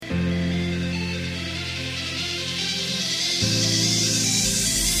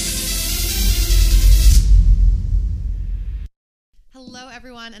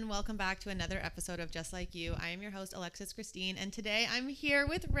everyone, and welcome back to another episode of Just Like You. I am your host, Alexis Christine, and today I'm here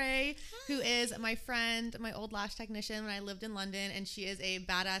with Ray, who is my friend, my old lash technician when I lived in London, and she is a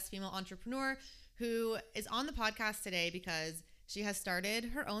badass female entrepreneur who is on the podcast today because she has started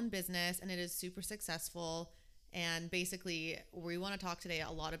her own business and it is super successful. And basically, we want to talk today a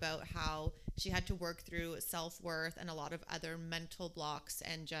lot about how she had to work through self-worth and a lot of other mental blocks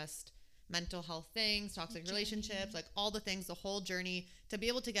and just mental health things, toxic relationships, like all the things, the whole journey to be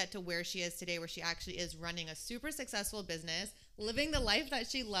able to get to where she is today, where she actually is running a super successful business, living the life that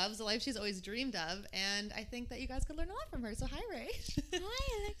she loves, the life she's always dreamed of. And I think that you guys could learn a lot from her. So hi, Ray.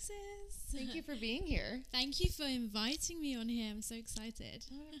 Hi, Alexis. Thank you for being here. Thank you for inviting me on here. I'm so excited.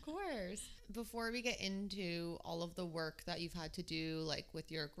 Of course. Before we get into all of the work that you've had to do, like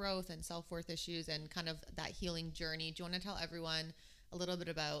with your growth and self-worth issues and kind of that healing journey, do you want to tell everyone a little bit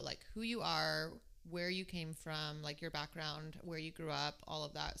about like who you are, where you came from, like your background, where you grew up, all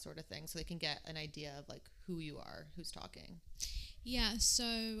of that sort of thing, so they can get an idea of like who you are, who's talking? Yeah, so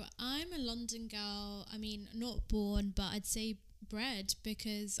I'm a London girl. I mean, not born, but I'd say bred,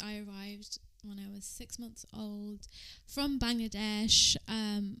 because I arrived when I was 6 months old from Bangladesh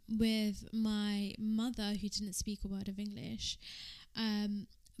with my mother, who didn't speak a word of English.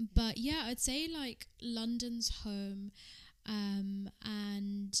 But yeah, I'd say like London's home.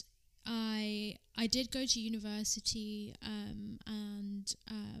 And I did go to university and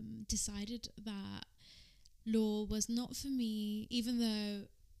decided that law was not for me, even though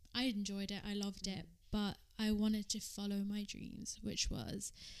I enjoyed it, I loved it, but I wanted to follow my dreams, which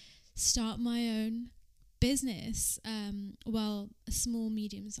was start my own business, a small,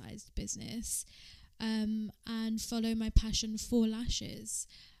 medium-sized business, and follow my passion for lashes.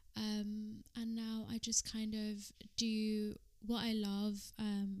 And now I just kind of do what I love,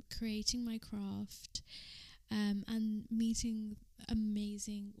 creating my craft, and meeting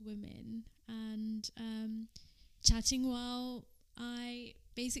amazing women and chatting while I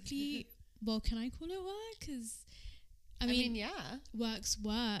basically, well, can I call it work? Because I mean, yeah, work's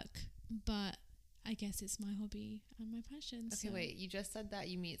work, but I guess it's my hobby and my passion. Okay, so. Wait, you just said that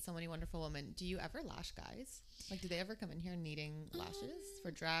you meet so many wonderful women. Do you ever lash guys? Like, do they ever come in here needing lashes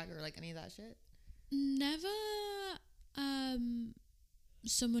for drag or like any of that shit? Never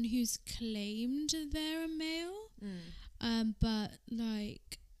someone who's claimed they're a male. But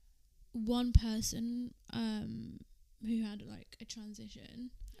like one person who had like a transition.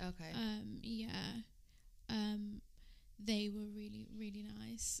 Okay. They were really, really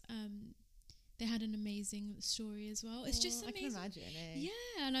nice. They had an amazing story as well. It's just amazing. I can imagine.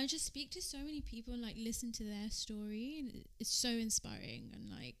 Yeah, and I just speak to so many people and like listen to their story, and it's so inspiring. And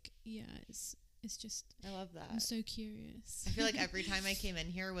like, yeah, it's just. I love that. I'm so curious. I feel like every time I came in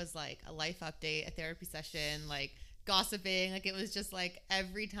here was like a life update, a therapy session, like gossiping. Like it was just like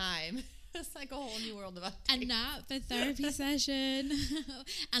every time. It's like a whole new world of updates. A nap, a therapy session,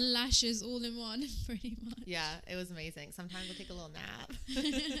 and lashes all in one, pretty much. Yeah, it was amazing. Sometimes we'll take a little nap.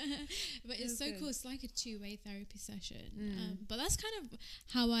 But it's so cool. It's like a two-way therapy session. But that's kind of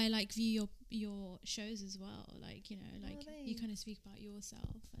how I like view your shows as well. Like, you know, like you kind of speak about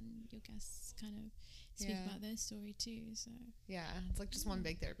yourself and your guests kind of speak about their story too. So yeah, it's like just one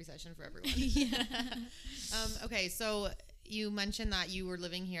big therapy session for everyone. Yeah. Okay, so you mentioned that you were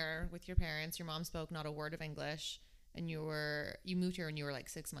living here with your parents. Your mom spoke not a word of English, and you moved here when you were like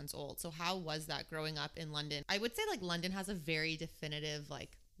 6 months old. So how was that growing up in London? I would say like London has a very definitive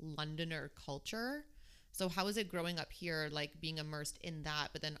like Londoner culture. So how is it growing up here, like being immersed in that,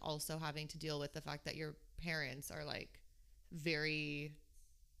 but then also having to deal with the fact that your parents are like very,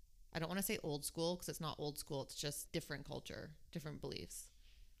 I don't want to say old school because it's not old school. It's just different culture, different beliefs.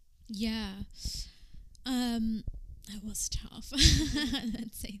 Yeah. It was tough.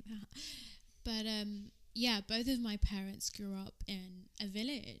 Let's say that. But yeah, both of my parents grew up in a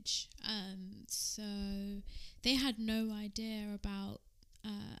village. So they had no idea about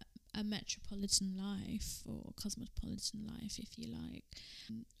a metropolitan life or cosmopolitan life, if you like,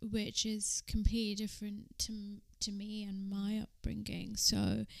 which is completely different to me and my upbringing.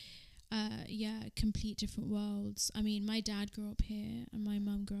 So yeah, complete different worlds. I mean, my dad grew up here and my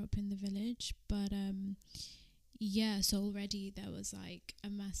mum grew up in the village, but yeah, so already there was like a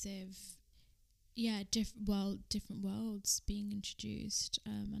massive, different worlds being introduced.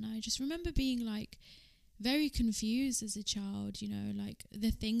 And I just remember being like very confused as a child, you know, like the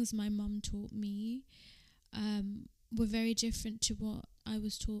things my mum taught me were very different to what I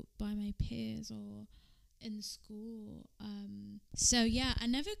was taught by my peers or in school. So yeah, I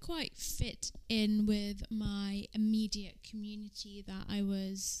never quite fit in with my immediate community that I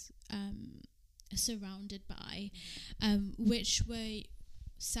was surrounded by, which were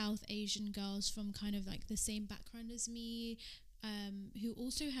South Asian girls from kind of like the same background as me, who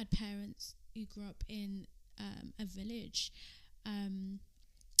also had parents who grew up in a village,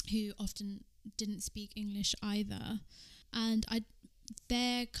 who often didn't speak English either. And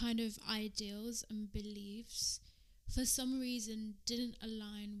their kind of ideals and beliefs, for some reason, didn't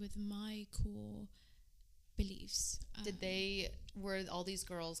align with my core beliefs. Were all these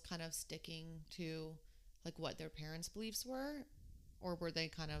girls kind of sticking to like what their parents' beliefs were, or were they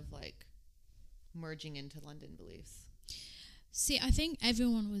kind of like merging into London beliefs? See, I think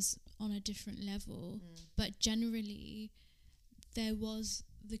everyone was on a different level, but generally there was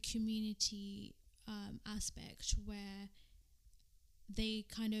the community aspect where they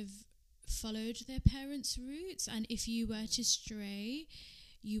kind of followed their parents' roots, and if you were to stray,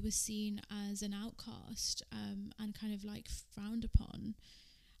 you were seen as an outcast, and kind of like frowned upon.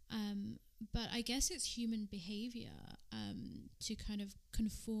 But I guess it's human behavior to kind of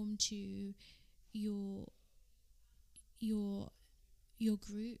conform to your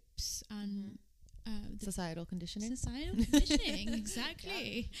groups and Societal conditioning.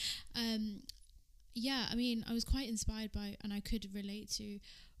 Exactly. Yeah, I mean, I was quite inspired by, and I could relate to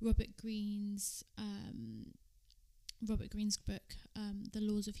Robert Greene's book, The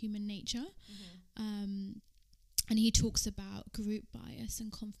Laws of Human Nature. And he talks about group bias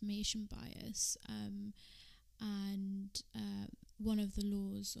and confirmation bias. And one of the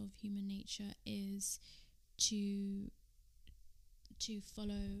laws of human nature is to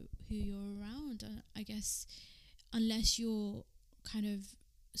follow who you're around. And I guess unless you're kind of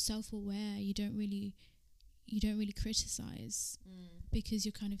self-aware, you don't really criticize, because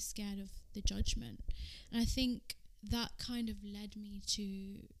you're kind of scared of the judgment. And I think that kind of led me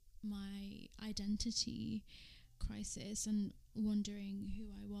to my identity crisis and wondering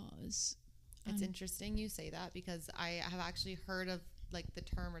who I was. It's interesting you say that, because I have actually heard of like the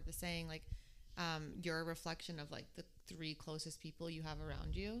term or the saying, like you're a reflection of like the 3 closest people you have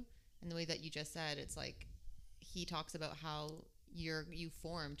around you. And the way that you just said, it's like he talks about how you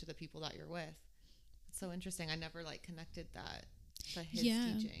form to the people that you're with. It's so interesting. I never like connected that to his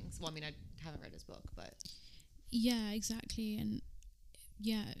teachings. Well, I mean, I haven't read his book, but yeah, exactly. And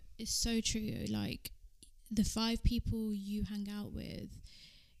yeah, it's so true. Like the 5 people you hang out with,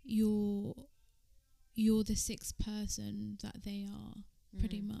 you're the 6th person that they are,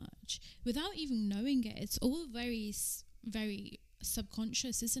 pretty much, without even knowing it. It's all very very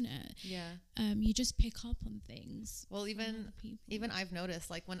subconscious, isn't it? Yeah. You just pick up on things. Well, even I've noticed,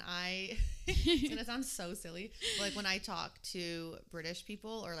 like when it's gonna sound so silly, but like when I talk to British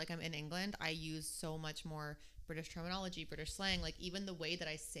people, or like I'm in England, I use so much more British terminology, British slang. Like even the way that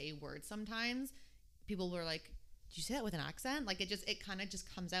I say words, sometimes people were like, did you say that with an accent? Like it kind of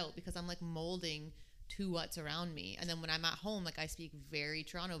just comes out, because I'm like molding to what's around me. And then when I'm at home, like I speak very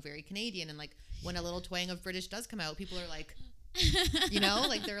Toronto, very Canadian, and like when a little twang of British does come out, people are like, you know,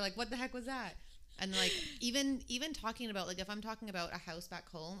 like they're like, what the heck was that? And like even talking about, like if I'm talking about a house back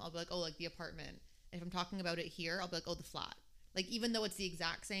home, I'll be like, oh, like the apartment. And if I'm talking about it here, I'll be like, oh, the flat. Like even though it's the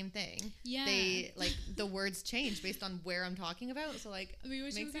exact same thing, they like the words change based on where I'm talking about. So like we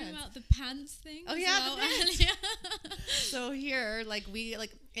were talking about the pants thing. Oh yeah, the pants. So here, like we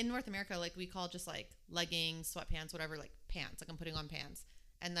like in North America, like we call just like leggings, sweatpants, whatever, like pants. Like I'm putting on pants.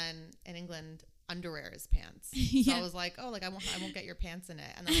 And then in England, underwear is pants. So I was like, oh, like I won't get your pants in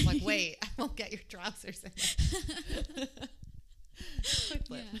it. And then I was like, wait, I won't get your trousers in it. Quick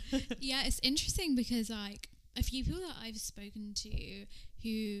flip. Yeah, it's interesting because like a few people that I've spoken to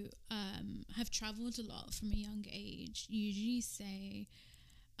who have traveled a lot from a young age usually say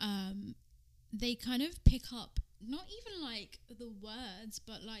they kind of pick up not even like the words,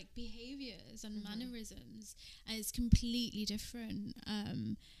 but like behaviors and mannerisms, and it's completely different.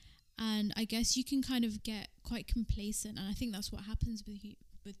 And I guess you can kind of get quite complacent, and I think that's what happens with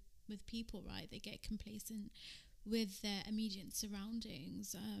people, right? They get complacent with their immediate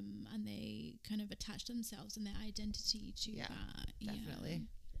surroundings, and they kind of attach themselves and their identity to that. Definitely.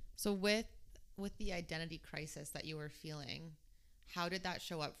 So with the identity crisis that you were feeling, how did that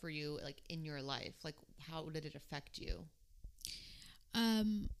show up for you, like in your life? Like how did it affect you?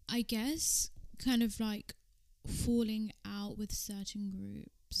 I guess kind of like falling out with certain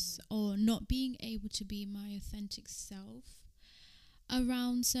groups, or not being able to be my authentic self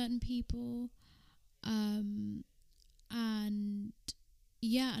around certain people. And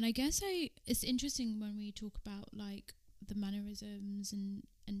I guess it's interesting when we talk about like the mannerisms and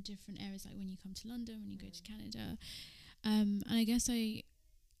different areas, like when you come to London, when you go to Canada. And I guess I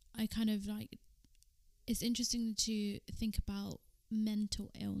kind of like, it's interesting to think about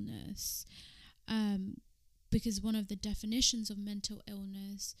mental illness, because one of the definitions of mental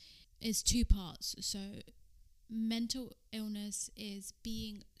illness is two parts. So mental illness is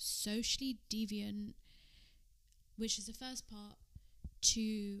being socially deviant, which is the first part,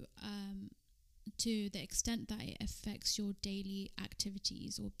 to the extent that it affects your daily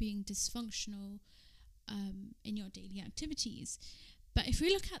activities, or being dysfunctional in your daily activities. But if we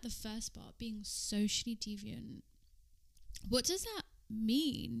look at the first part, being socially deviant, what does that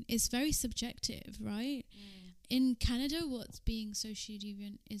mean? It's very subjective, right? In Canada, what's being socially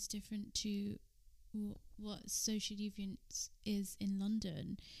deviant is different to what socially deviant is in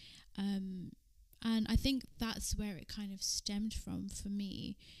London. And I think that's where it kind of stemmed from for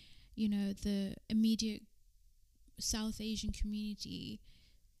me. You know, the immediate South Asian community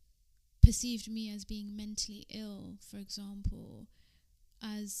perceived me as being mentally ill, for example,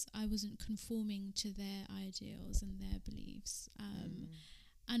 as I wasn't conforming to their ideals and their beliefs.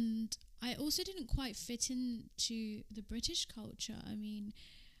 And I also didn't quite fit into the British culture. I mean,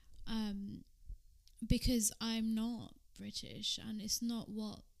 because I'm not British, and it's not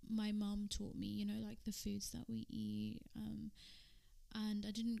what my mum taught me, you know, like the foods that we eat. And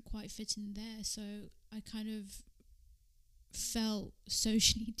I didn't quite fit in there, so I kind of felt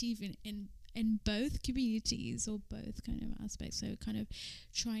socially deviant in both communities, or both kind of aspects. So kind of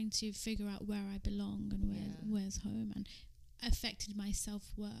trying to figure out where I belong and where's home, and affected my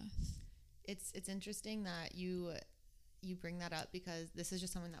self-worth. It's interesting that you bring that up, because this is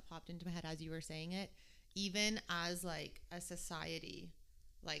just something that popped into my head as you were saying it. Even as like a society,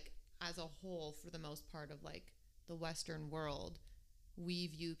 like as a whole, for the most part of like the Western world, we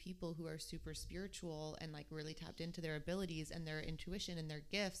view people who are super spiritual and like really tapped into their abilities and their intuition and their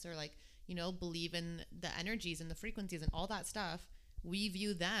gifts, or like, you know, believe in the energies and the frequencies and all that stuff. We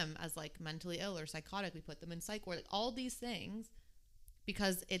view them as like mentally ill or psychotic. We put them in psych ward, like all these things,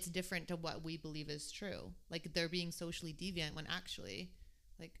 because it's different to what we believe is true. Like they're being socially deviant, when actually,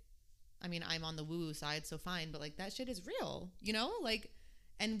 like, I mean, I'm on the woo-woo side, so fine, but like that shit is real, you know? Like,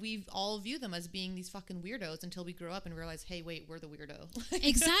 and we all view them as being these fucking weirdos until we grow up and realize, hey, wait, we're the weirdo.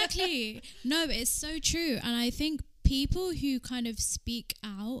 Exactly. No, it's so true. And I think people who kind of speak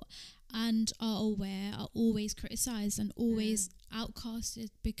out and are aware are always criticized and always outcasted,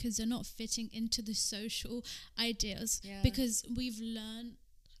 because they're not fitting into the social ideals. Yeah. Because we've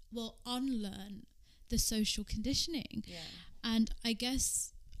unlearn the social conditioning. Yeah. And I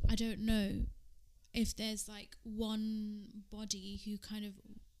guess, I don't know if there's like one body who kind of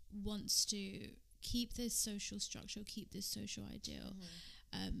wants to keep this social structure, keep this social ideal,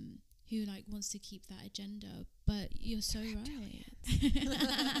 who like wants to keep that agenda. But you're so right.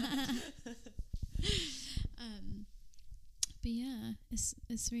 But yeah,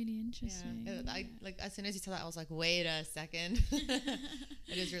 it's really interesting. Yeah. I like, as soon as you said that, I was like, wait a second.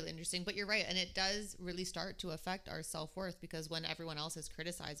 It is really interesting, but you're right, and it does really start to affect our self-worth, because when everyone else is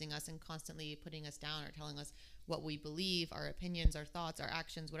criticizing us and constantly putting us down or telling us what we believe, our opinions, our thoughts, our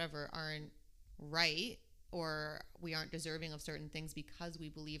actions, whatever, aren't right, or we aren't deserving of certain things because we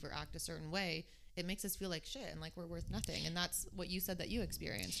believe or act a certain way, it makes us feel like shit and like we're worth nothing. And that's what you said that you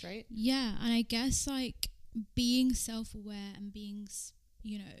experienced, right? Yeah. And I guess like being self-aware and being,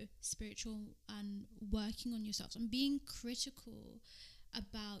 you know, spiritual and working on yourself and being critical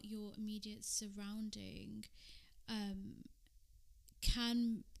about your immediate surrounding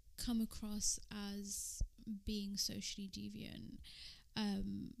can come across as being socially deviant.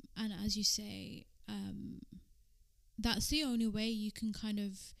 And as you say, that's the only way you can kind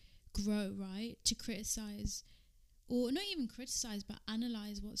of grow, right? To criticize, or not even criticize, but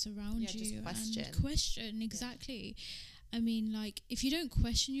analyze what's around you. Just question, exactly. Yeah. I mean, like, if you don't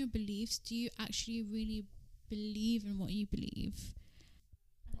question your beliefs, do you actually really believe in what you believe?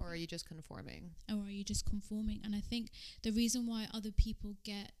 Or are you just conforming? Or are you just conforming? And I think the reason why other people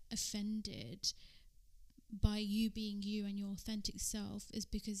get offended by you being you and your authentic self is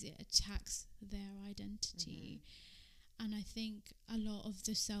because it attacks their identity. And I think a lot of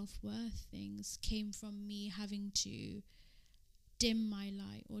the self-worth things came from me having to dim my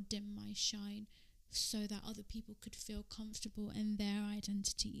light or dim my shine so that other people could feel comfortable in their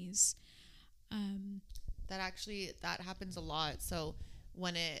identities. That happens a lot. So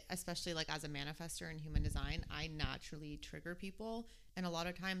when it, especially like as a manifestor in human design, I naturally trigger people. And a lot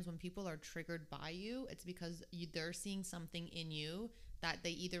of times when people are triggered by you, it's because they're seeing something in you that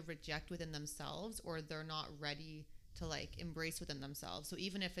they either reject within themselves or they're not ready to like embrace within themselves. So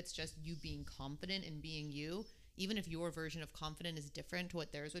even if it's just you being confident in being you, even if your version of confident is different to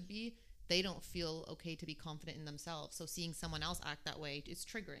what theirs would be, they don't feel okay to be confident in themselves. So seeing someone else act that way is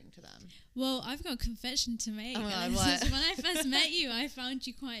triggering to them. Well, I've got a confession to make. Oh my God, what? When I first met you, I found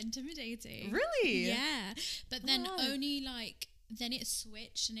you quite intimidating. Really? Yeah. But then God. only like, then it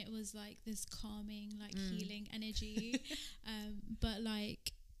switched and it was like this calming, like healing energy. But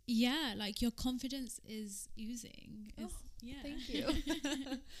like, yeah, like your confidence is oozing. Yeah. Thank you.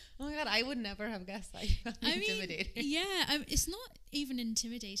 Oh my God, I would never have guessed that. Intimidating. Yeah, it's not even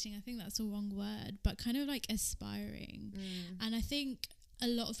intimidating. I think that's the wrong word, but kind of like aspiring. And I think a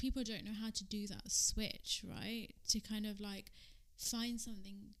lot of people don't know how to do that switch, right? To kind of like find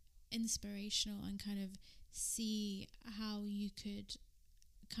something inspirational and kind of see how you could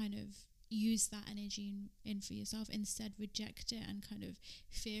kind of use that energy in for yourself, instead reject it and kind of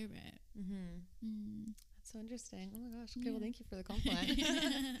fear it. So interesting. Oh my gosh. Okay, well, thank you for the compliment.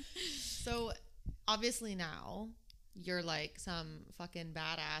 So obviously now you're like some fucking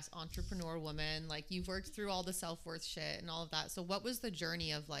badass entrepreneur woman. Like you've worked through all the self-worth shit and all of that. So what was the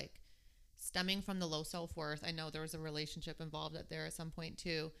journey of like stemming from the low self-worth? I know there was a relationship involved there at some point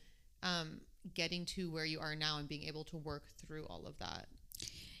too. Getting to where you are now and being able to work through all of that.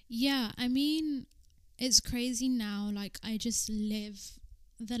 Yeah, I mean, it's crazy now. Like I just live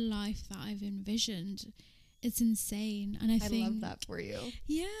the life that I've envisioned. It's insane. And I think, love that for you.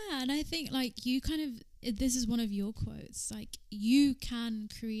 Yeah. And I think like you kind of, this is one of your quotes, like you can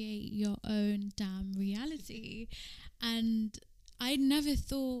create your own damn reality. And I never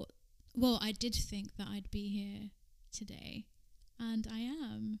thought, well, I did think that I'd be here today, and I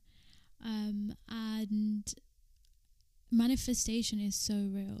am. And manifestation is so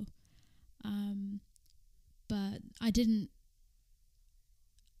real. But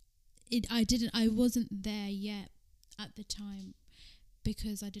I wasn't there yet at the time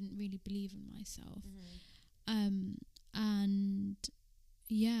because I didn't really believe in myself. And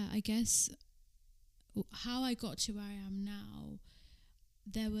yeah, I guess how I got to where I am now,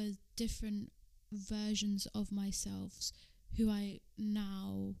 there were different versions of myself who I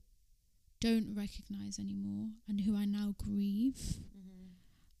now don't recognize anymore and who I now grieve.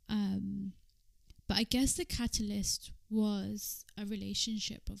 But I guess the catalyst was a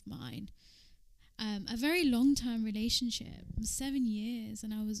relationship of mine, a very long-term relationship, 7 years,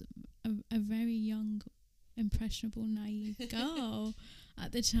 and I was a very young, impressionable, naive girl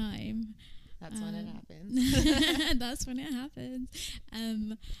at the time. That's when it happens. That's when it happens.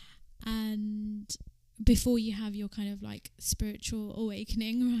 And before you have your kind of like spiritual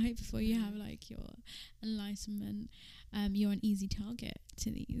awakening, right? Before you have like your enlightenment, you're an easy target to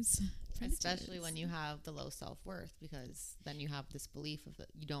these predators. Especially when you have the low self-worth, because then you have this belief of that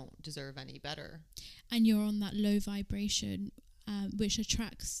you don't deserve any better. And you're on that low vibration, which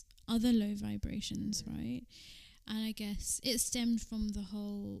attracts other low vibrations, right? And I guess it stemmed from the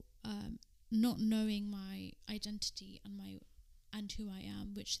whole not knowing my identity and who I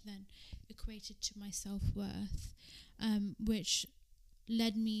am, which then equated to my self-worth, which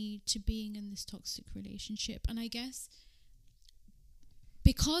led me to being in this toxic relationship. And I guess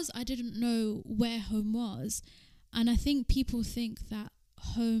because I didn't know where home was, and I think people think that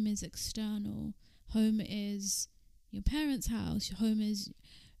home is external, home is your parents' house, home is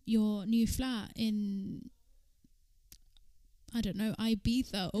your new flat in, I don't know,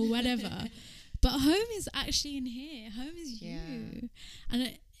 Ibiza or whatever. But home is actually in here. Home is you.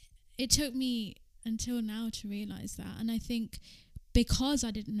 And it took me until now to realize that. And I think because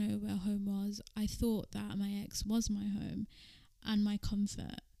I didn't know where home was, I thought that my ex was my home and my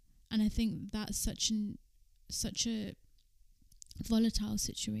comfort. And I think that's such a volatile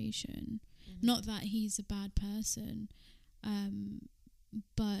situation. Not that he's a bad person,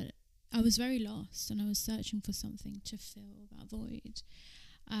 but I was very lost and I was searching for something to fill that void.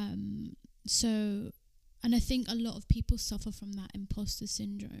 And I think a lot of people suffer from that imposter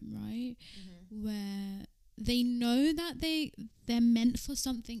syndrome, right? Where they know that they're meant for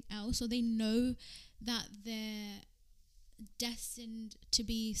something else, or they know that they're destined to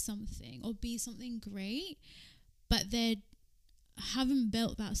be something or be something great, but they haven't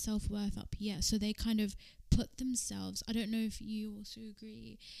built that self-worth up yet. So they kind of put themselves, I don't know if you also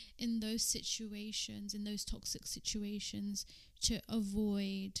agree, in those situations, in those toxic situations, to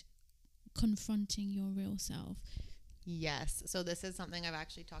avoid confronting your real self. Yes. So this is something I've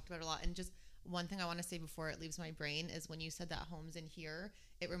actually talked about a lot. And just one thing I want to say before it leaves my brain is when you said that home's in here,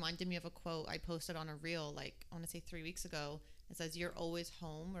 it reminded me of a quote I posted on a reel, like I want to say 3 weeks ago. It says, "You're always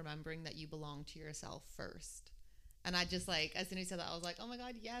home, remembering that you belong to yourself first." And I just like, as soon as you said that, I was like, oh my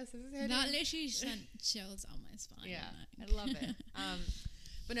God, yes, this is it. That literally sent chills on my spine. Yeah, I love it.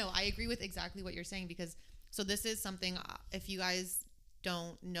 But no, I agree with exactly what you're saying, because so this is something, if you guys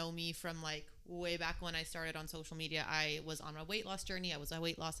don't know me from like way back when I started on social media, I was on a weight loss journey. I was a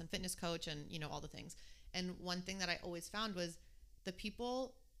weight loss and fitness coach and, you know, all the things. And one thing that I always found was the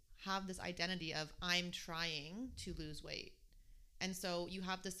people have this identity of I'm trying to lose weight. And so you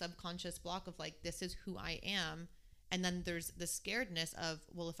have the subconscious block of like, this is who I am. And then there's the scaredness of,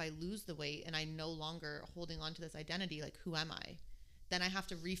 well, if I lose the weight and I'm no longer holding on to this identity, like, who am I? Then I have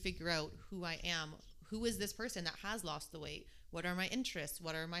to refigure out who I am. Who is this person that has lost the weight? What are my interests?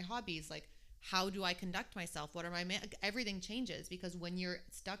 What are my hobbies? Like, how do I conduct myself? What are my, everything changes because when you're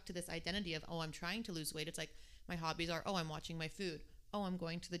stuck to this identity of, oh, I'm trying to lose weight, it's like my hobbies are, oh, I'm watching my food. Oh, I'm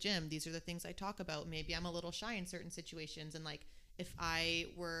going to the gym. These are the things I talk about. Maybe I'm a little shy in certain situations. And like, if I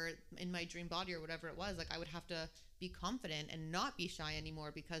were in my dream body or whatever it was, like I would have to be confident and not be shy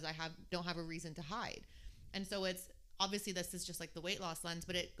anymore because I don't have a reason to hide. And so it's obviously this is just like the weight loss lens,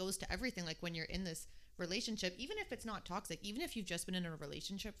 but it goes to everything. Like when you're in this relationship, even if it's not toxic, even if you've just been in a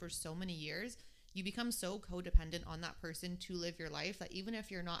relationship for so many years, you become so codependent on that person to live your life that even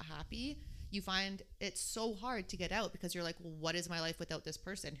if you're not happy, you find it's so hard to get out because you're like, well, what is my life without this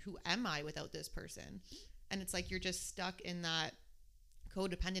person? Who am I without this person? And it's like you're just stuck in that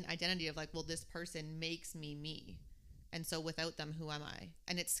codependent identity of like, well, this person makes me me. And so without them, who am I?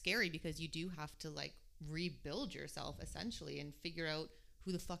 And it's scary because you do have to like rebuild yourself essentially and figure out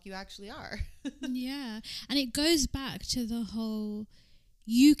who the fuck you actually are. Yeah. And it goes back to the whole,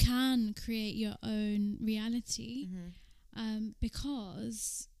 you can create your own reality,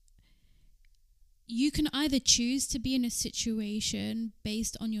 because you can either choose to be in a situation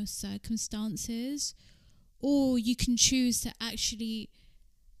based on your circumstances, or you can choose to actually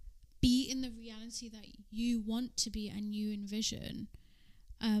be in the reality that you want to be and you envision.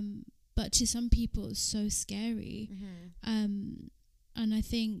 But to some people, it's so scary. And I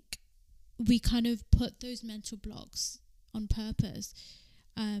think we kind of put those mental blocks on purpose,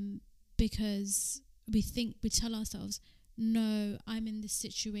 because we tell ourselves, no, I'm in this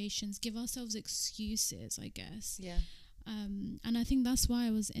situations, give ourselves excuses, I guess. Yeah. And I think that's why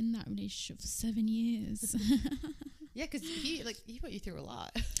I was in that relationship for 7 years. Yeah, because he put you through a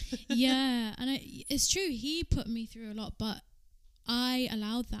lot. Yeah, and it's true, he put me through a lot, but I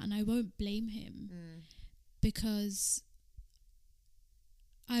allowed that, and I won't blame him because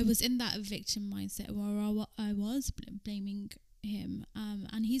I was in that victim mindset where I was blaming him,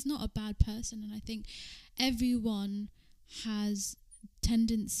 and he's not a bad person, and I think everyone has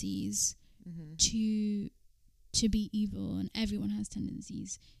tendencies to be evil, and everyone has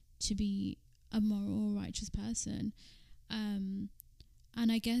tendencies to be a moral or righteous person, and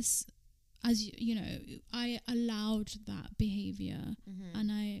I guess, as you know, I allowed that behavior,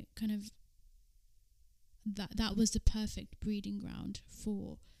 and I kind of that was the perfect breeding ground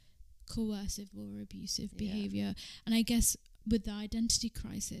for coercive or abusive behavior. And I guess with the identity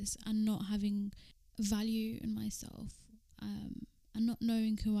crisis and not having value in myself, and not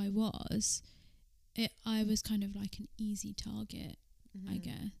knowing who I was, I was kind of like an easy target, I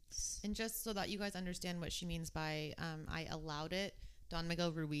guess. And just so that you guys understand what she means by I allowed it, Don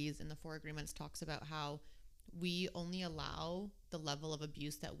Miguel Ruiz in the Four Agreements talks about how we only allow the level of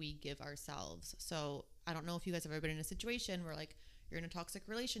abuse that we give ourselves. So I don't know if you guys have ever been in a situation where like you're in a toxic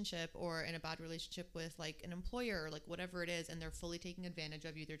relationship or in a bad relationship with like an employer or like whatever it is, and they're fully taking advantage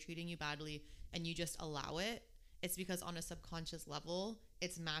of you, they're treating you badly, and you just allow it. It's because on a subconscious level,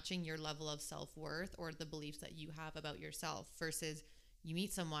 it's matching your level of self-worth or the beliefs that you have about yourself, versus you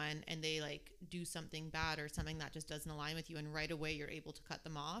meet someone and they like do something bad or something that just doesn't align with you, and right away you're able to cut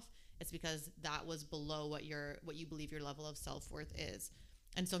them off. It's because that was below what you believe your level of self-worth is.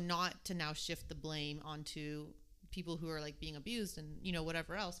 And so not to now shift the blame onto people who are like being abused and, you know,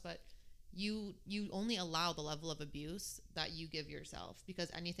 whatever else, but you only allow the level of abuse that you give yourself,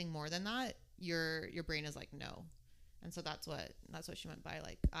 because anything more than that, your brain is like, no. And so that's what she meant by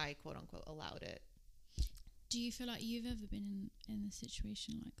like, I quote unquote allowed it. Do you feel like you've ever been in a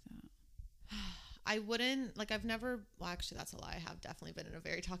situation like that? I wouldn't, like, I've never, well, actually, that's a lie. I have definitely been in a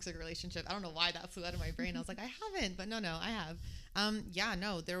very toxic relationship. I don't know why that flew out of my brain. I was like, I haven't, but no, I have. Yeah,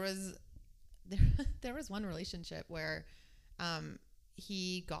 no, there was one relationship where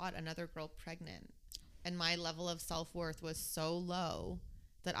he got another girl pregnant, and my level of self-worth was so low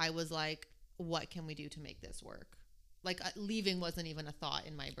that I was like, what can we do to make this work? Like, leaving wasn't even a thought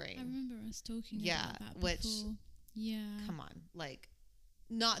in my brain. I remember us talking about that before. Which, come on, like,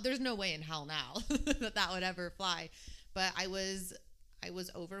 there's no way in hell now that would ever fly. But I was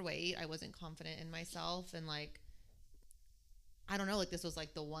overweight. I wasn't confident in myself. And like, I don't know, like this was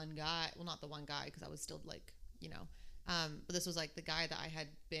like the one guy, well, not the one guy, because I was still like, you know, but this was like the guy that I had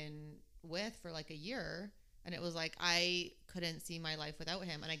been with for like a year. And it was like, I couldn't see my life without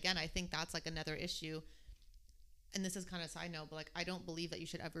him. And again, I think that's like another issue. And this is kind of a side note, but like, I don't believe that you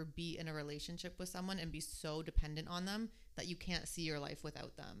should ever be in a relationship with someone and be so dependent on them that you can't see your life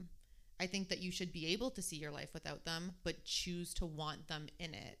without them. I think that you should be able to see your life without them, but choose to want them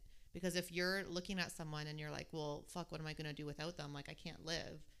in it. Because if you're looking at someone and you're like, well, fuck, what am I going to do without them? Like, I can't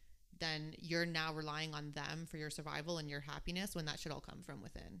live. Then you're now relying on them for your survival and your happiness when that should all come from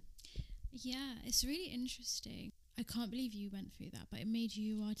within. Yeah, it's really interesting. I can't believe you went through that, but it made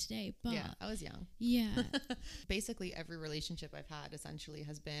you who you are today. But yeah, I was young. Yeah. Basically, every relationship I've had essentially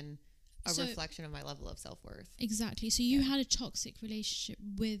has been a reflection of my level of self-worth. Exactly. So you had a toxic relationship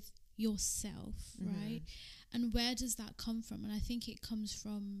with yourself, right? And where does that come from? And I think it comes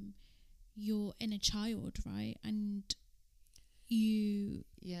from your inner child, right? And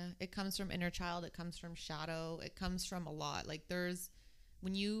it comes from inner child, it comes from shadow, it comes from a lot. Like,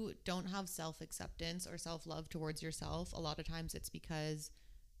 when you don't have self-acceptance or self-love towards yourself, a lot of times it's because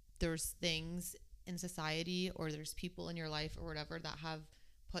there's things in society or there's people in your life or whatever that have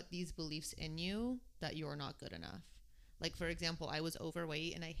put these beliefs in you that you're not good enough. Like, for example, I was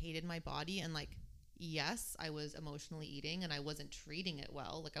overweight and I hated my body, and like, yes, I was emotionally eating and I wasn't treating it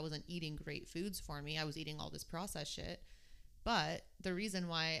well. Like, I wasn't eating great foods for me. I was eating all this processed shit. But the reason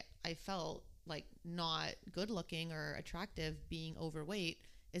why I felt like not good looking or attractive being overweight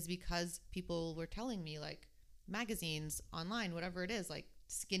is because people were telling me, like, magazines, online, whatever it is, like,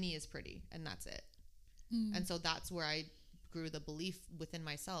 skinny is pretty and that's it. And so that's where I grew the belief within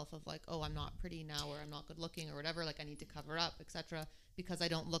myself of like, oh, I'm not pretty now, or I'm not good looking or whatever, like I need to cover up, etc., because I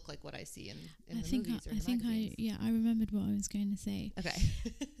don't look like what I see in the movies or the magazines. I remembered what I was going to say.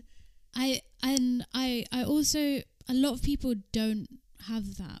 Okay. I also, a lot of people don't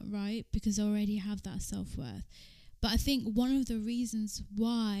have that, right? Because they already have that self-worth. But I think one of the reasons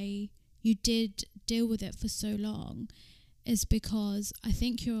why you did deal with it for so long is because I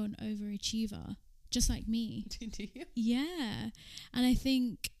think you're an overachiever, just like me. Do you? Yeah. And I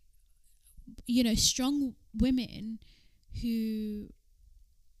think, strong women who,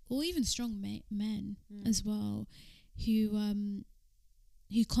 or even strong men as well, who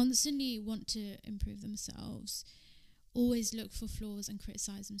constantly want to improve themselves, always look for flaws and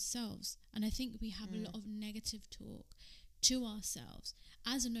criticize themselves. And I think we have a lot of negative talk to ourselves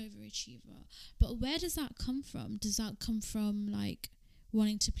as an overachiever. But where does that come from? Does that come from like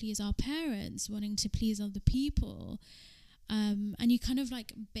wanting to please our parents, wanting to please other people? And you kind of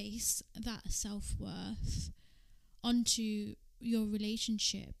like base that self-worth onto your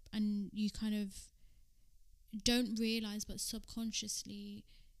relationship, and you kind of don't realize but subconsciously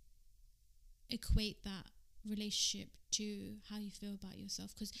equate that relationship to how you feel about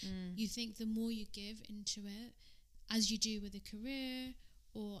yourself, because you think the more you give into it, as you do with a career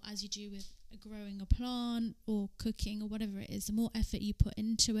or as you do with growing a plant or cooking or whatever it is, the more effort you put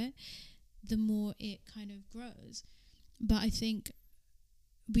into it, the more it kind of grows. But I think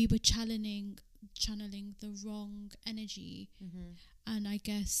we were channeling the wrong energy, and I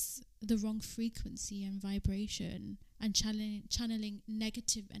guess the wrong frequency and vibration, and channeling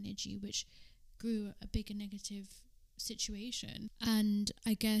negative energy, which grew a bigger negative situation. And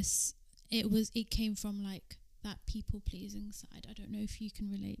I guess it came from like that people pleasing side. I don't know if you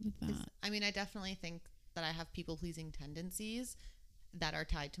can relate with that. I mean, I definitely think that I have people pleasing tendencies that are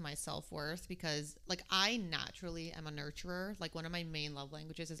tied to my self-worth, because like I naturally am a nurturer. Like, one of my main love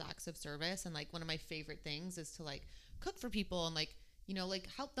languages is acts of service, and like one of my favorite things is to like cook for people and like, like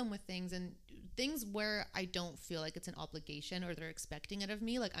help them with things, and things where I don't feel like it's an obligation or they're expecting it of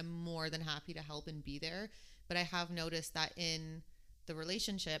me. Like, I'm more than happy to help and be there. But I have noticed that in the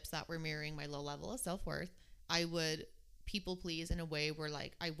relationships that were mirroring my low level of self-worth, I would people please in a way where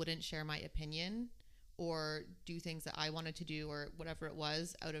like I wouldn't share my opinion or do things that I wanted to do or whatever it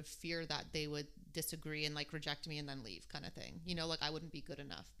was, out of fear that they would disagree and like reject me and then leave, kind of thing. Like I wouldn't be good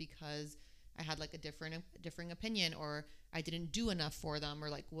enough because I had like a differing opinion, or I didn't do enough for them, or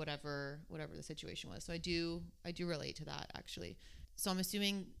like whatever the situation was. So I do relate to that, actually. So I'm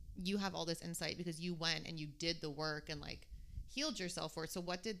assuming you have all this insight because you went and you did the work and like healed your self-worth. So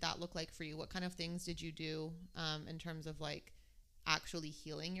what did that look like for you? What kind of things did you do in terms of like actually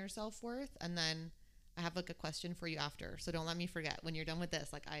healing your self-worth? And then I have like a question for you after, so don't let me forget when you're done with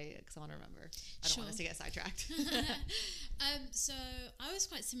this. Like, cause I want to remember. I don't want us to get sidetracked. So I was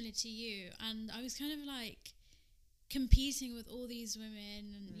quite similar to you, and I was kind of like competing with all these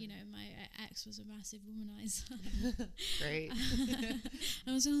women, and my ex was a massive womanizer. Great.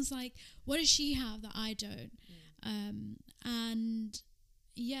 I was always like, what does she have that I don't? And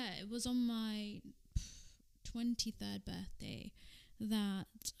yeah, it was on my 23rd birthday that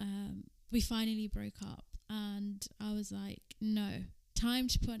we finally broke up, and I was like, no, time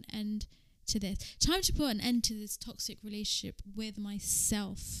to put an end to this. Time to put an end to this toxic relationship with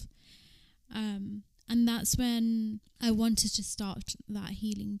myself. And that's when I wanted to start that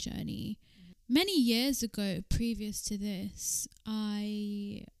healing journey. Many years ago, previous to this,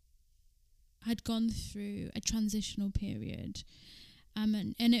 I had gone through a transitional period.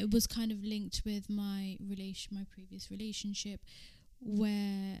 And it was kind of linked with my previous relationship,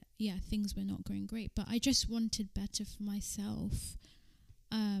 where, things were not going great. But I just wanted better for myself.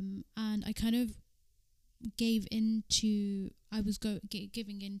 And I kind of giving into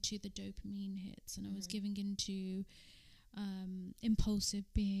the dopamine hits, and I was giving into impulsive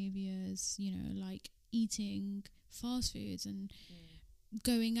behaviors, like eating fast foods and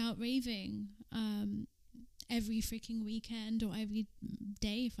going out raving every freaking weekend or every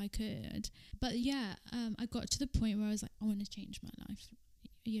day if I could. But I got to the point where I was like, I want to change my life,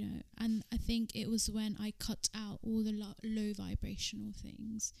 and I think it was when I cut out all the low vibrational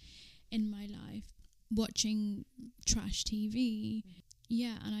things in my life, watching trash TV.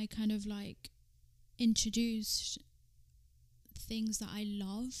 And I kind of like introduced things that I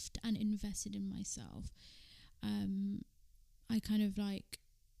loved and invested in myself. I kind of like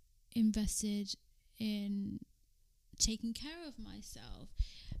invested in taking care of myself,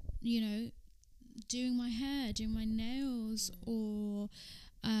 doing my hair, doing my nails, or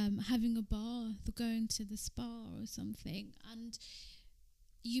having a bath, going to the spa or something. And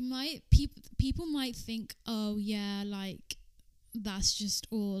people might think, oh yeah, like that's just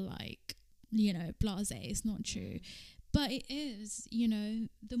all like, blasé. It's not true. But it is,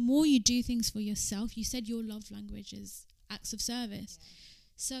 the more you do things for yourself. You said your love language is acts of service.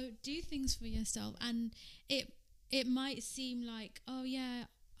 So do things for yourself. And it might seem like, oh yeah,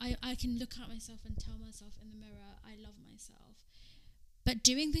 I can look at myself and tell myself in the mirror, I love myself. But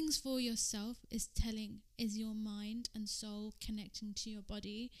doing things for yourself is your mind and soul connecting to your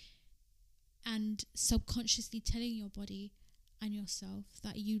body and subconsciously telling your body and yourself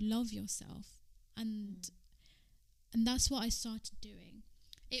that you love yourself. And that's what I started doing.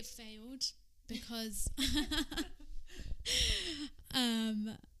 It failed because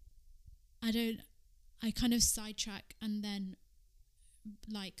I kind of sidetracked and then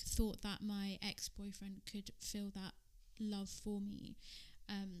like thought that my ex-boyfriend could feel that love for me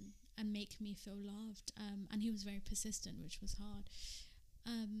and make me feel loved, and he was very persistent, which was hard.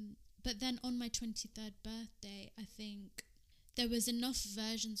 But then on my 23rd birthday, I think there was enough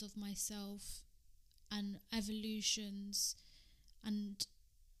versions of myself and evolutions and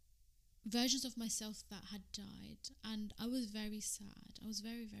versions of myself that had died, and I was very sad. I was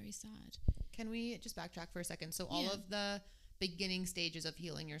very, very sad. Can we just backtrack for a second? So all of the beginning stages of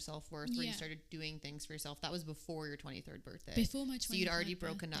healing your self-worth, where you started doing things for yourself, that was before your 23rd birthday. Before my 23rd So you'd already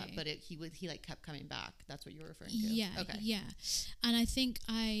broken birthday. Up, but he like kept coming back. That's what you were referring to. Yeah. And I think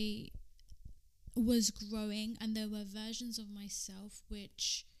I was growing, and there were versions of myself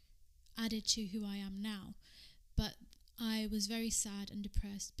which added to who I am now. But I was very sad and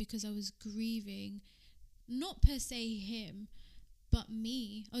depressed because I was grieving, not per se him, but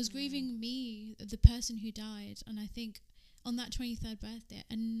me. I was grieving me, the person who died. And I think on that 23rd birthday,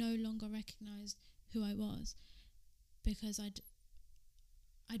 I no longer recognized who I was because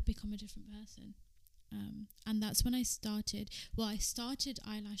I'd become a different person. And that's when I started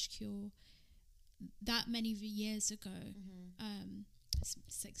Eyelash Cure that many years ago.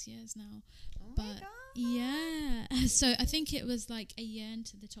 6 years now. Oh but my God. Yeah, so I think it was like a year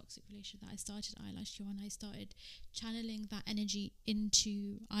into the toxic relationship that I started Eyelash Cure, and I started channeling that energy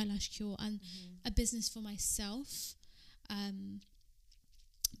into Eyelash Cure and a business for myself.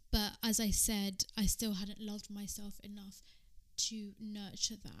 But as I said, I still hadn't loved myself enough to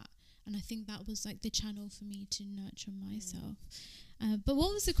nurture that, and I think that was like the channel for me to nurture myself. But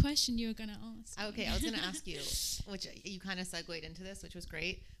what was the question you were going to ask? Okay, I was going to ask you, which you kind of segued into this, which was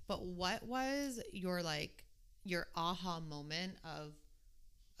great. But what was your aha moment of,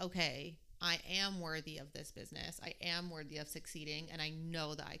 okay, I am worthy of this business. I am worthy of succeeding, and I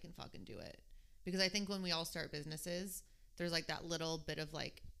know that I can fucking do it. Because I think when we all start businesses, there's like that little bit of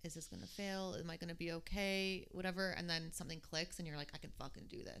like, is this going to fail? Am I going to be okay? Whatever. And then something clicks and you're like, I can fucking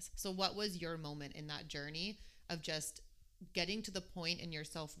do this. So what was your moment in that journey of just getting to the point in your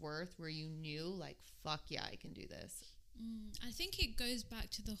self-worth where you knew like, fuck yeah, I can do this? I think it goes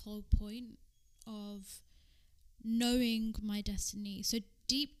back to the whole point of knowing my destiny. So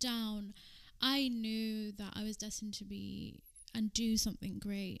deep down, I knew that I was destined to be and do something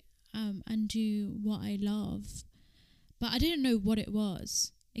great, and do what I love. But I didn't know what it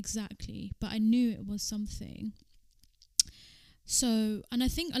was exactly, but I knew it was something. So, and I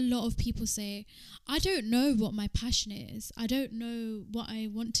think a lot of people say, I don't know what my passion is. I don't know what I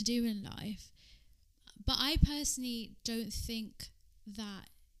want to do in life. But I personally don't think that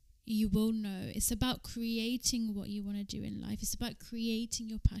you will know. It's about creating what you want to do in life. It's about creating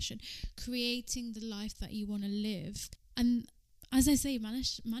your passion, creating the life that you want to live. And as I say,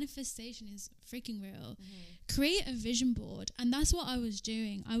 manifestation is freaking real. Create a vision board. And that's what I was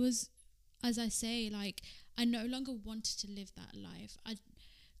doing. I was, as I say, like, I no longer wanted to live that life. I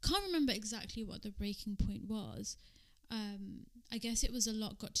can't remember exactly what the breaking point was. I guess it was a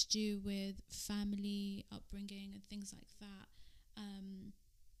lot got to do with family, upbringing and things like that.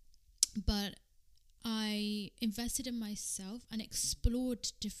 But I invested in myself and explored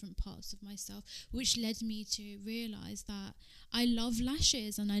different parts of myself, which led me to realize that I love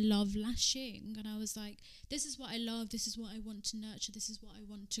lashes and I love lashing. And I was like, this is what I love. This is what I want to nurture. This is what I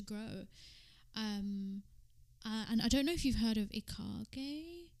want to grow. And I don't know if you've heard of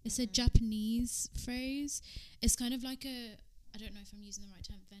ikage. It's a Japanese phrase. It's kind of like I don't know if I'm using the right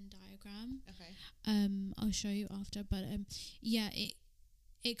term, Venn diagram. Okay. I'll show you after. But yeah,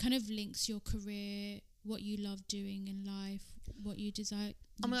 it kind of links your career, what you love doing in life, what you desire.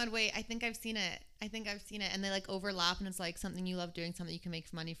 Oh my God, wait, I think I've seen it. And they like overlap, and it's like something you love doing, something you can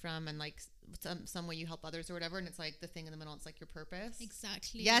make money from, and like some way you help others or whatever. And it's like the thing in the middle, it's like your purpose.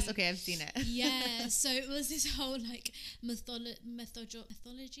 Exactly. Yes. Okay. I've seen it. Yeah. So it was this whole like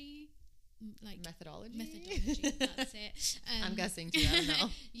methodology. Like methodology, that's it. I'm guessing too, I don't know.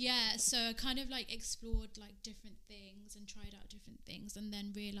 Yeah, so I kind of like explored like different things and tried out different things, and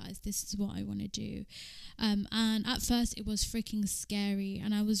then realized this is what I want to do. And at first it was freaking scary,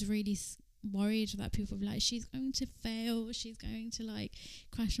 and I was really worried that people were like, she's going to fail, she's going to like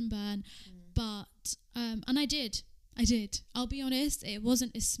crash and burn. But and I did. I'll be honest, it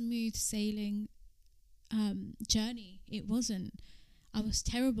wasn't a smooth sailing journey. It wasn't. I was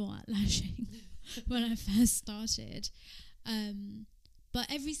terrible at lashing when I first started. But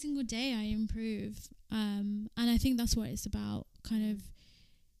every single day I improve. And I think that's what it's about, kind of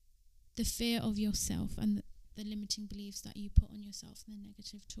the fear of yourself and the limiting beliefs that you put on yourself and the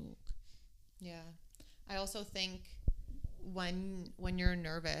negative talk. Yeah. I also think when you're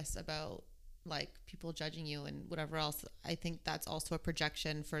nervous about like people judging you and whatever else, I think that's also a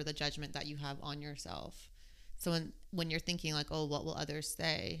projection for the judgment that you have on yourself. So when you're thinking like, oh, what will others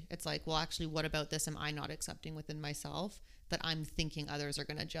say? It's like, well, actually, what about this am I not accepting within myself that I'm thinking others are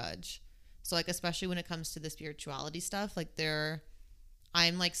going to judge? So like, especially when it comes to the spirituality stuff, like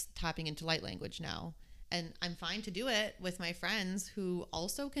I'm like tapping into light language now, and I'm fine to do it with my friends who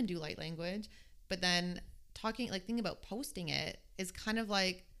also can do light language. But then thinking about posting it is kind of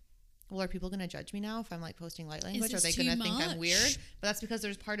like, well, are people going to judge me now if I'm like posting light language? Are they going to think I'm weird? But that's because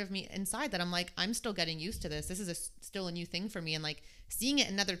there's part of me inside that I'm like, I'm still getting used to this. This is still a new thing for me. And like seeing it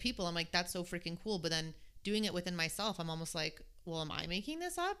in other people, I'm like, that's so freaking cool. But then doing it within myself, I'm almost like, well, am I making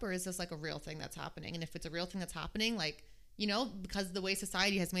this up? Or is this like a real thing that's happening? And if it's a real thing that's happening, like, you know, because the way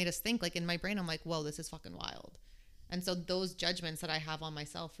society has made us think, like in my brain, I'm like, whoa, this is fucking wild. And so those judgments that I have on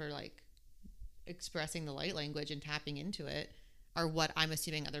myself for like expressing the light language and tapping into it are what I'm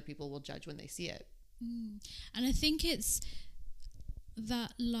assuming other people will judge when they see it. And I think it's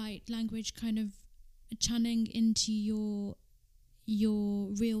that light language kind of channeling into your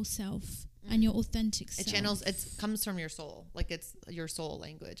real self and your authentic self. It comes from your soul. Like it's your soul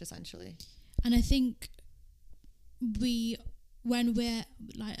language, essentially. And I think when we're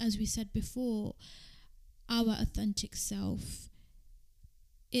like, as we said before, our authentic self,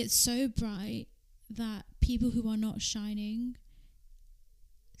 it's so bright that people who are not shining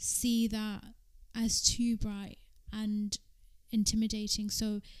see that as too bright and intimidating.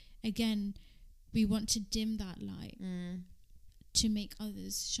 So again, we want to dim that light to make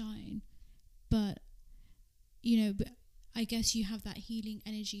others shine. But you know, I guess you have that healing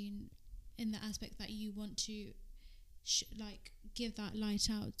energy in the aspect that you want to like give that light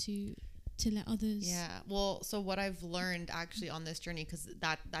out to let others. Yeah. Well, so what I've learned actually on this journey, because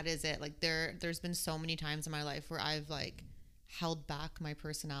that is it. Like there's been so many times in my life where I've like held back my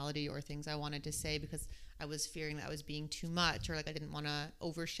personality or things I wanted to say because I was fearing that I was being too much, or like I didn't want to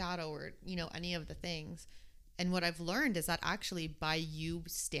overshadow, or you know, any of the things. And what I've learned is that actually by you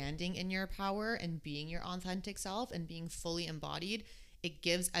standing in your power and being your authentic self and being fully embodied, it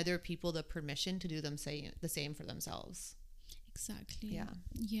gives other people the permission to do the same for themselves. Exactly.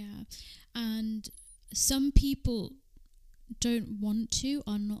 Yeah. And some people don't want to,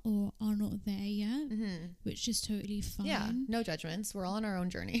 are not there yet, which is totally fine. Yeah, no judgments. We're all on our own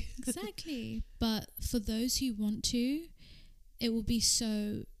journey. Exactly. But for those who want to, it will be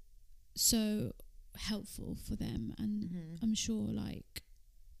so helpful for them, and I'm sure like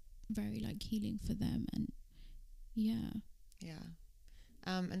very like healing for them. And yeah.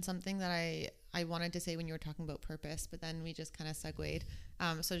 And something that I wanted to say when you were talking about purpose, but then we just kind of segued.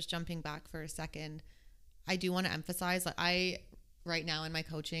 So just jumping back for a second, I do want to emphasize that I, right now in my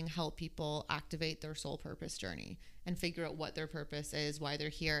coaching, help people activate their soul purpose journey and figure out what their purpose is, why they're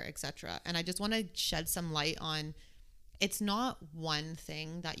here, etc. And I just want to shed some light on, it's not one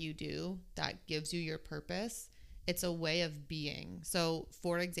thing that you do that gives you your purpose. It's a way of being. So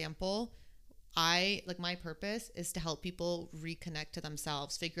for example, my purpose is to help people reconnect to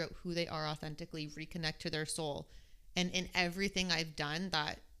themselves, figure out who they are authentically, reconnect to their soul. And in everything I've done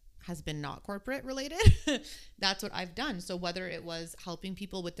that has been not corporate related, that's what I've done. So whether it was helping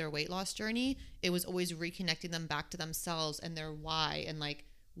people with their weight loss journey, it was always reconnecting them back to themselves and their why, and like,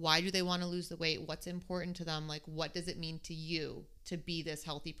 why do they want to lose the weight? What's important to them? Like, what does it mean to you to be this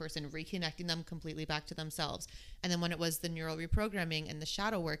healthy person? Reconnecting them completely back to themselves. And then when it was the neural reprogramming and the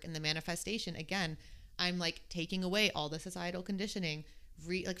shadow work and the manifestation, again, I'm like taking away all the societal conditioning,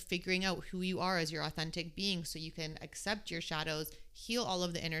 figuring out who you are as your authentic being so you can accept your shadows, heal all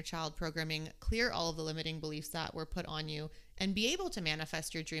of the inner child programming, clear all of the limiting beliefs that were put on you, and be able to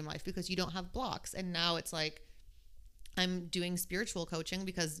manifest your dream life because you don't have blocks. And now it's like, I'm doing spiritual coaching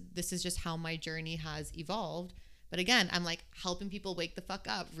because this is just how my journey has evolved. But again, I'm like helping people wake the fuck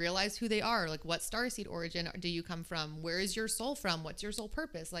up, realize who they are. Like, what starseed origin do you come from? Where is your soul from? What's your soul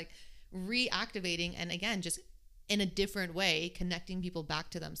purpose? Like, reactivating, and again, just in a different way, connecting people back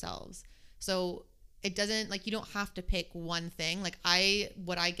to themselves. So it doesn't, like, you don't have to pick one thing. Like,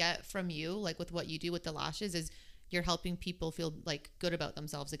 what I get from you, like with what you do with the lashes, is you're helping people feel like good about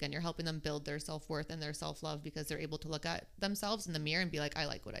themselves again. You're helping them build their self-worth and their self-love because they're able to look at themselves in the mirror and be like, I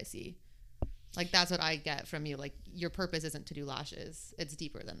like what I see. Like, that's what I get from you. Like, your purpose isn't to do lashes. It's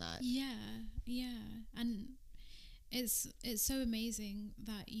deeper than that. Yeah. And it's so amazing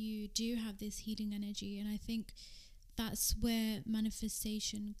that you do have this healing energy. And I think that's where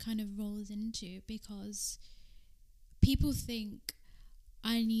manifestation kind of rolls into, because people think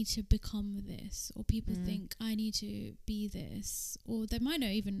I need to become this, or people think I need to be this, or they might not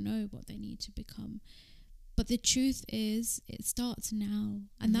even know what they need to become. But the truth is, it starts now.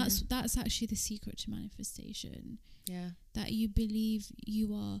 And that's actually the secret to manifestation. Yeah. That you believe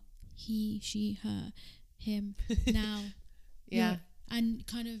you are he, she, her, him now. Yeah. And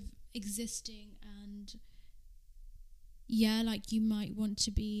kind of existing. And yeah, like you might want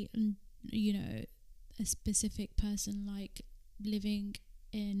to be, you know, a specific person, like living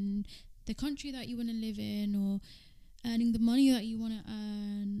in the country that you want to live in, or earning the money that you want to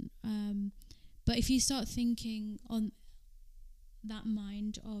earn. But if you start thinking on that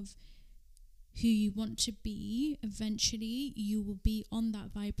mind of who you want to be, eventually you will be on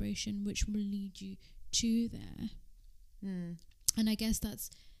that vibration, which will lead you to there. And I guess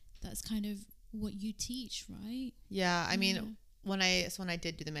that's kind of what you teach, right? Yeah. I mean, when I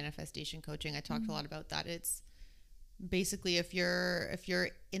did do the manifestation coaching, I talked a lot about that. It's basically, if you're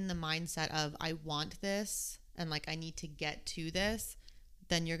in the mindset of I want this and like I need to get to this,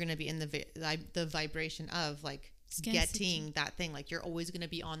 then you're going to be in the vibration of like scarcity. Getting that thing. Like, you're always going to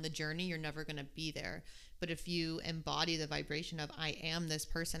be on the journey. You're never going to be there. But if you embody the vibration of I am this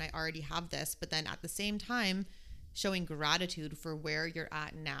person, I already have this, but then at the same time showing gratitude for where you're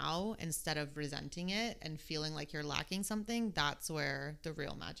at now instead of resenting it and feeling like you're lacking something, that's where the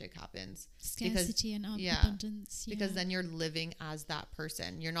real magic happens. Scarcity and abundance. Yeah. Because then you're living as that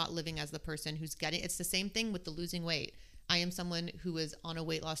person. You're not living as the person who's getting. It's the same thing with the losing weight. I am someone who is on a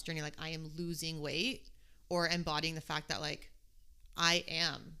weight loss journey. Like, I am losing weight, or embodying the fact that like I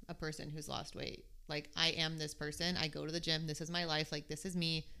am a person who's lost weight. Like, I am this person. I go to the gym. This is my life. Like, this is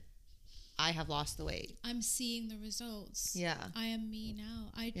me. I have lost the weight. I'm seeing the results. Yeah. I am me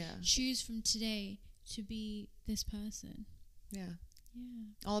now. I choose from today to be this person. Yeah.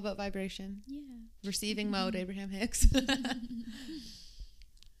 Yeah. All about vibration. Yeah. Receiving mode, Abraham Hicks. It's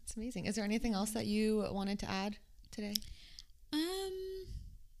amazing. Is there anything else that you wanted to add today?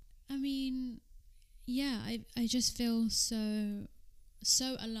 I mean, yeah, I just feel so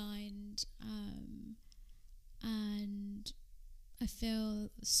aligned, and I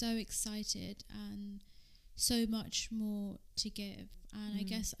feel so excited and so much more to give. And I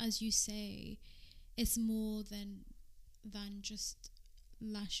guess, as you say, it's more than just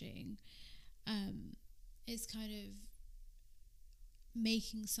lashing. It's kind of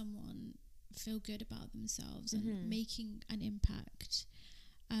making someone feel good about themselves and making an impact.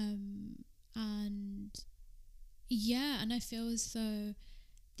 And yeah, and I feel as though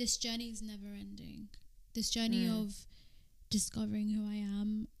this journey is never ending. This journey of discovering who I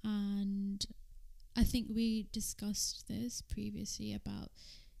am and think we discussed this previously about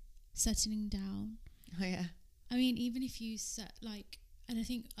settling down. Oh yeah. I mean, even if you set like, and I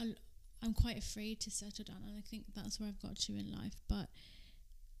think I'm quite afraid to settle down, and I think that's where I've got to in life. But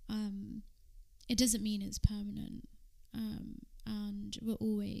it doesn't mean it's permanent, and we're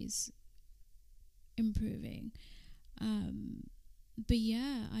always improving. But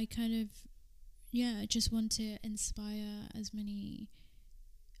yeah, I just want to inspire as many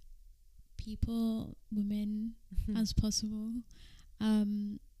people, women, as possible.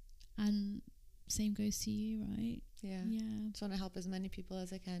 And same goes to you, right? Yeah. Just want to help as many people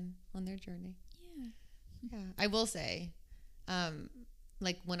as I can on their journey. Yeah. I will say,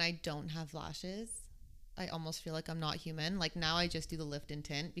 like when I don't have lashes, I almost feel like I'm not human. Like now I just do the lift and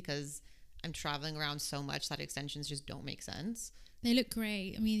tint because I'm traveling around so much that extensions just don't make sense. They look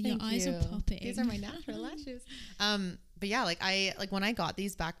great. I mean, your eyes are popping. These are my natural lashes. But yeah, like when I got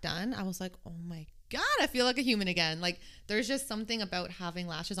these back done, I was like, oh my God, I feel like a human again. Like there's just something about having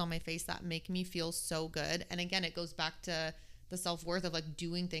lashes on my face that make me feel so good. And again, it goes back to the self-worth of like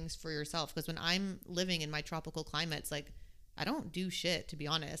doing things for yourself. Because when I'm living in my tropical climates, like I don't do shit, to be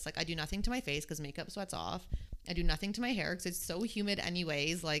honest. Like I do nothing to my face because makeup sweats off. I do nothing to my hair because it's so humid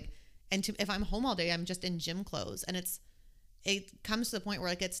anyways. Like, and if I'm home all day, I'm just in gym clothes. And it comes to the point where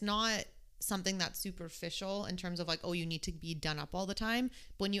like it's not something that's superficial in terms of like, oh, you need to be done up all the time.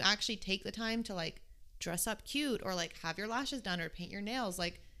 But when you actually take the time to like dress up cute or like have your lashes done or paint your nails,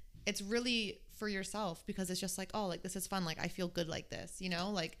 like it's really for yourself because it's just like, oh, like this is fun. Like I feel good like this, you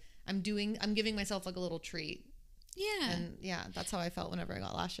know, like I'm giving myself like a little treat. Yeah. And yeah, that's how I felt whenever I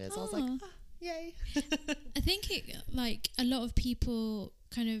got lashes. I was like, oh, yay. I think it like a lot of people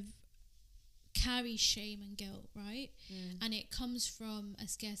kind of carry shame and guilt, right? And it comes from a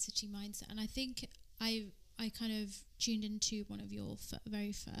scarcity mindset. And I think I kind of tuned into one of your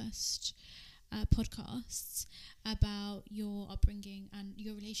very first podcasts about your upbringing and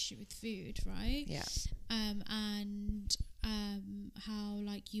your relationship with food, right? Yeah. And how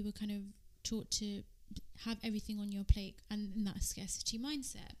like you were kind of taught to have everything on your plate and in that scarcity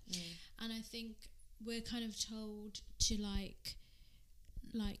mindset. And I think we're kind of told to like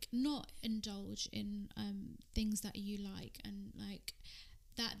not indulge in things that you like, and like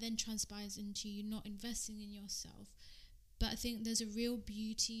that then transpires into you not investing in yourself. But I think there's a real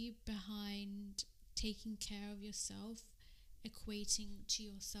beauty behind taking care of yourself, equating to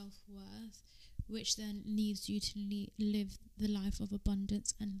your self-worth, which then leaves you to live the life of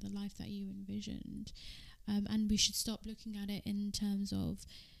abundance and the life that you envisioned. And we should stop looking at it in terms of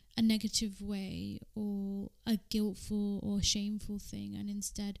a negative way or a guiltful or shameful thing, and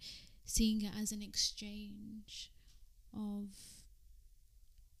instead seeing it as an exchange of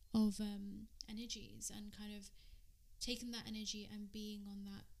energies, and kind of taking that energy and being on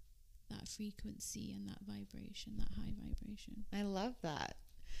that frequency and that vibration, that high vibration. I love that.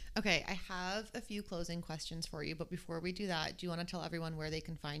 Okay, I have a few closing questions for you, but before we do that, do you want to tell everyone where they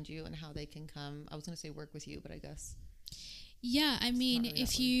can find you and how they can come? I was going to say work with you, but I guess... Yeah, I mean, really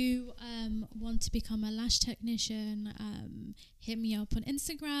if you want to become a lash technician, hit me up on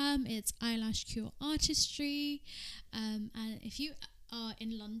Instagram. It's Eyelash Cure Artistry. And if you are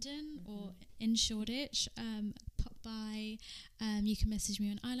in London or in Shoreditch, pop by. You can message me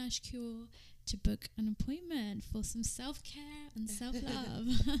on Eyelash Cure to book an appointment for some self-care and self-love.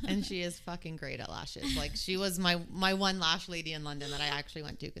 And she is fucking great at lashes. Like she was my one lash lady in London that I actually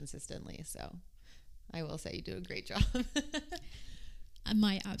went to consistently, so... I will say you do a great job.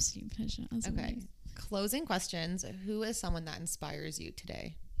 My absolute pleasure. Okay. Closing questions. Who is someone that inspires you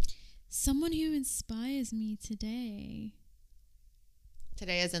today? Someone who inspires me today.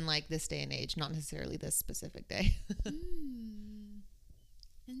 Today as in like this day and age, not necessarily this specific day.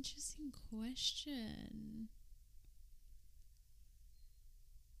 Interesting question.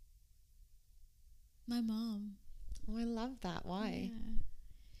 My mom. Oh, I love that. Why? Yeah.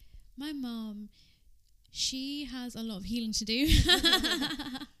 My mom... She has a lot of healing to do.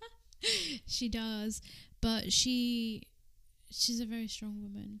 She does. But she's a very strong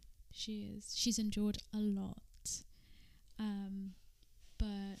woman. She is. She's endured a lot.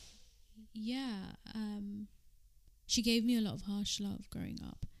 But yeah, she gave me a lot of harsh love growing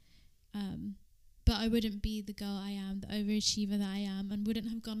up. But I wouldn't be the girl I am, the overachiever that I am, and wouldn't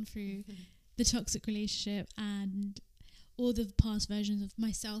have gone through the toxic relationship and all the past versions of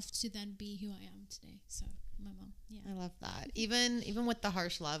myself to then be who I am today. So my mom, yeah. I love that. Even with the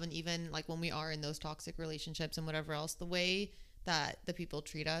harsh love, and even like when we are in those toxic relationships and whatever else, the way that the people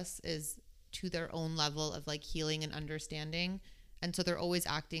treat us is to their own level of like healing and understanding. And so they're always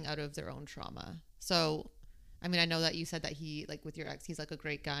acting out of their own trauma. So I mean, I know that you said that he, like with your ex, he's like a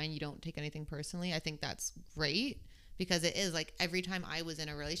great guy and you don't take anything personally. I think that's great, because it is like every time I was in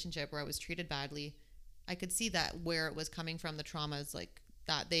a relationship where I was treated badly, I could see that where it was coming from, the traumas like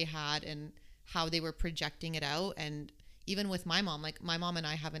that they had and how they were projecting it out. And even with my mom, like my mom and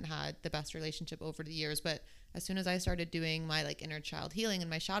I haven't had the best relationship over the years, but as soon as I started doing my like inner child healing and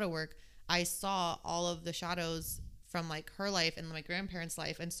my shadow work, I saw all of the shadows from like her life and my grandparents'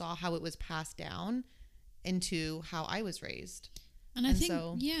 life and saw how it was passed down into how I was raised. And I think,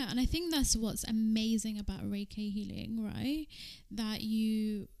 and I think that's what's amazing about Reiki healing, right? That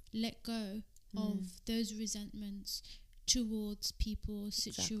you let go of those resentments towards people,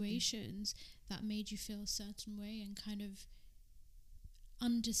 situations that made you feel a certain way, and kind of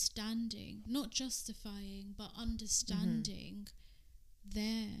understanding, not justifying, but understanding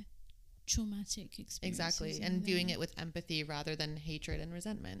their traumatic experiences. Exactly. And viewing it with empathy rather than hatred and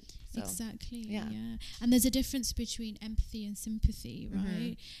resentment. So, exactly. Yeah. And there's a difference between empathy and sympathy,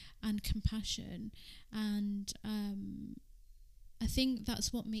 right? And compassion. And I think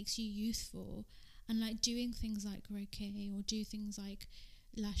that's what makes you youthful. And like doing things like Reiki or do things like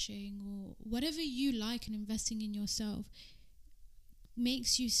lashing or whatever you like, and investing in yourself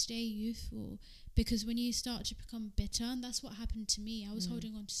makes you stay youthful. Because when you start to become bitter, and that's what happened to me, I was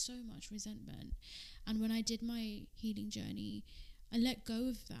holding on to so much resentment. And when I did my healing journey, I let go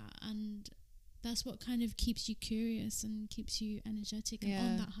of that. And that's what kind of keeps you curious and keeps you energetic and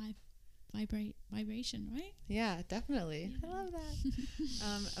on that high vibration, right? Yeah, definitely. I love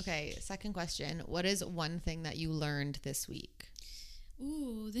that. Okay, second question. What is one thing that you learned this week?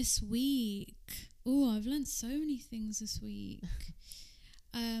 This week. I've learned so many things this week.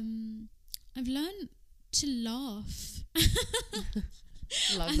 I've learned to laugh.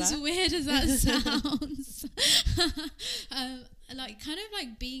 Love as that. Weird as that sounds. Like kind of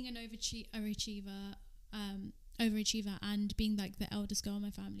like being an overachiever and being like the eldest girl in my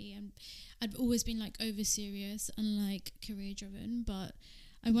family, and I've always been like over serious and like career driven, but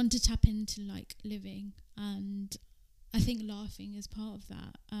I want to tap into like living, and I think laughing is part of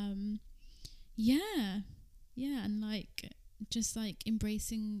that. And like just like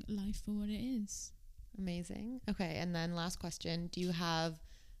embracing life for what it is. Amazing. Okay, and then last question. Do you have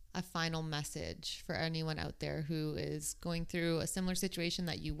a final message for anyone out there who is going through a similar situation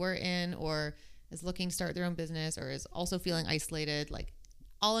that you were in, or is looking to start their own business, or is also feeling isolated, like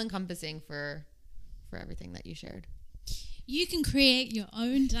all encompassing for everything that you shared? You can create your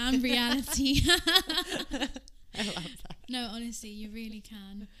own damn reality. I love that. No, honestly, you really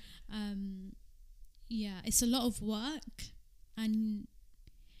can. It's a lot of work, and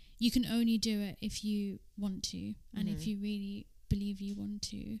you can only do it if you want to, and if you really believe you want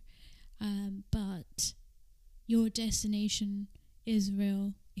to. But your destination is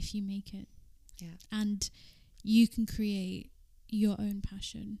real if you make it. Yeah. And you can create your own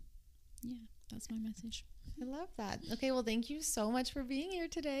passion. Yeah, that's my message. I love that. Okay, well, thank you so much for being here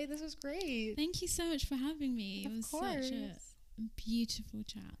today. This was great. Thank you so much for having me. Of it was course. Such a beautiful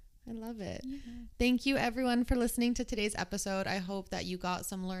chat. I love it. Yeah. Thank you, everyone, for listening to today's episode. I hope that you got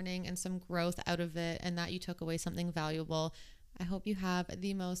some learning and some growth out of it, and that you took away something valuable. I hope you have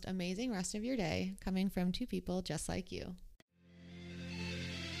the most amazing rest of your day, coming from two people just like you.